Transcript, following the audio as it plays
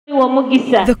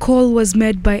The call was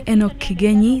made by Enoch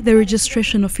Kigenyi, the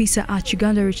registration officer at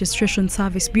Uganda Registration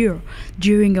Service Bureau,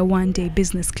 during a one-day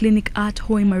business clinic at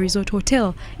Hoima Resort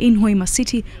Hotel in Hoima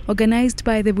City, organized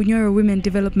by the Bunyoro Women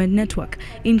Development Network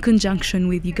in conjunction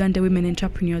with Uganda Women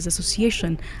Entrepreneurs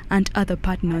Association and other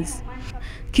partners.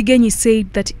 Kigenyi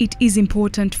said that it is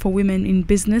important for women in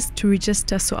business to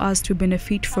register so as to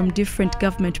benefit from different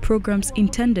government programs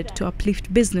intended to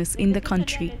uplift business in the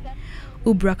country.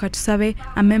 Ubra Katusabe,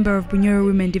 a member of Bunyoro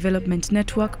Women Development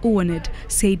Network, UWONED,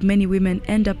 said many women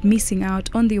end up missing out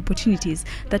on the opportunities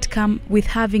that come with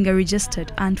having a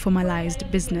registered and formalized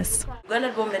business. Uganda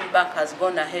Development Bank has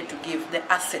gone ahead to give the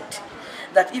asset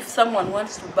that if someone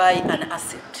wants to buy an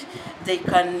asset, they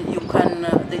can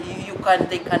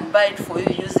buy it for you,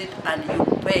 use it, and you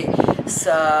pay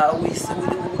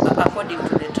according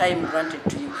to the time granted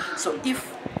to you. So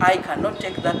if I cannot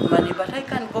take that money, but I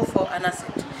can go for an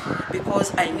asset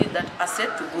because I need that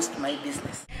asset to boost my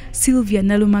business. Sylvia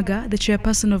Nalumaga, the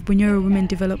chairperson of Bunyoro Women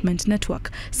Development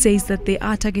Network, says that they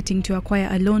are targeting to acquire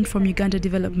a loan from Uganda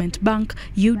Development Bank,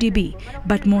 UDB,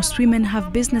 but most women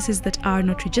have businesses that are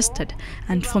not registered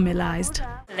and formalized.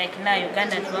 Like now,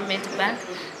 Uganda Development Bank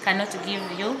cannot give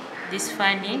you this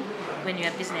funding when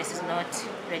your business is not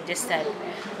registered.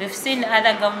 We've seen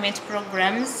other government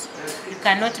programs, you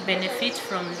cannot benefit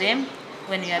from them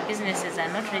when your businesses are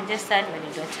not registered, when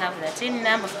you don't have the TIN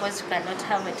number. Of course, you cannot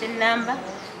have a TIN number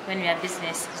when your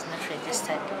business is not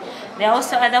registered. There are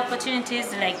also other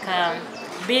opportunities like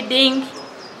bidding.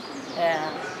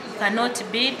 You cannot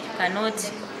bid, you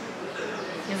cannot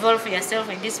involve yourself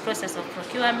in this process of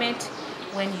procurement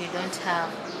when you don't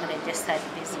have a registered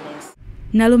business.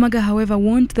 Nalumaga, however,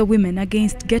 warned the women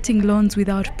against getting loans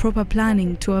without proper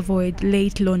planning to avoid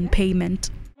late loan payment.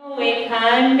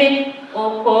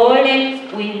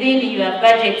 Within your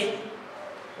budget,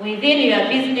 within your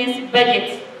business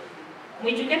budget.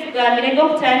 No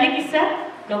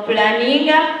planning,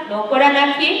 no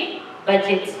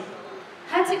budget.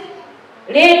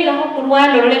 Lenga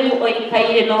hukurwano lemu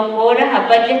oikaire no kora ha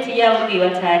budget yawe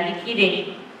biwatandikire.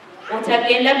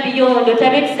 Utagenda beyond,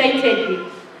 utabe excited.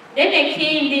 Then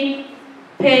ekindi,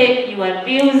 pay your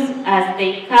bills as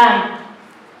they come.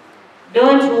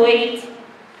 Don't wait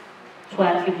to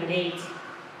accumulate.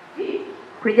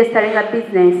 Registering a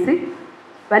business,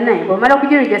 banaye bomala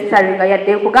kujiregistering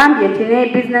yadde nkugambye nti ne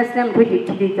business name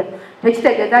tugikiriza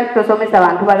tekitegeeza nti tosomesa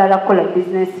abantu balala kukola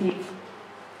business ye.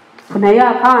 Funayo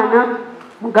akaana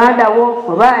muganda wo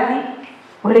obaali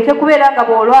oleke kubeera nga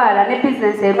bw'olwala ne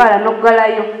business ebaala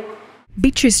n'oggalayo.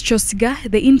 Beatrice Chosiga,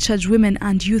 the in-charge women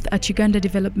and youth at Uganda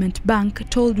Development Bank,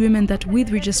 told women that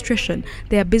with registration,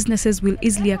 their businesses will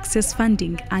easily access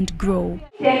funding and grow.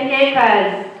 10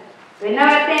 acres. We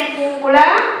now think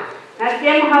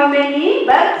how many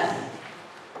bucks?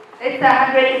 It's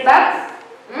 100 bucks.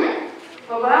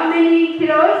 For how many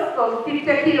kilos? For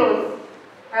 50 kilos.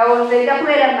 I was the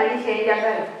Japuera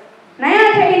Manisha.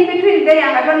 Now in between there,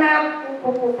 I don't know who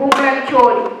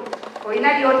or in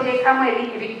your take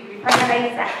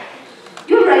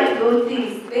you write those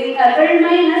things. They are very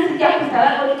minus.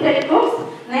 Japusa or textbooks.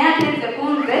 Naya take the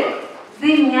punze,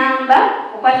 Zinyamba,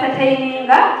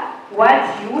 Upataininga, what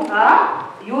you are.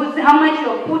 Use how much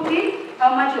you're putting,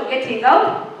 how much you're getting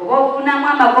out.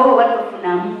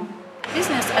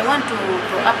 Business, I want to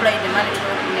apply the money to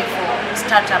help me for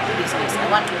startup business. I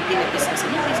want to begin a business. A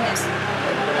new business.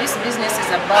 This business is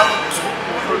about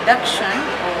production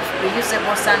of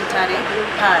reusable sanitary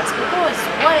pads. Because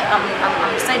why I'm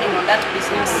deciding on that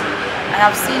business, I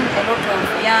have seen a lot of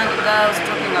young girls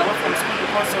dropping away from school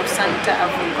because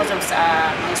of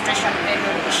menstruation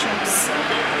period issues,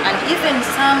 and even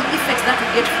some effects that we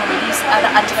get from these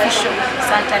other artificial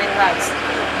sanitary pads.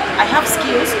 I have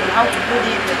skills on how to do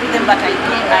them, but I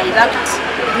lacked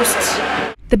boost.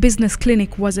 The business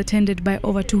clinic was attended by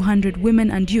over 200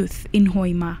 women and youth in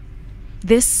Hoima.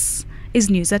 This is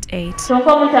News at 8.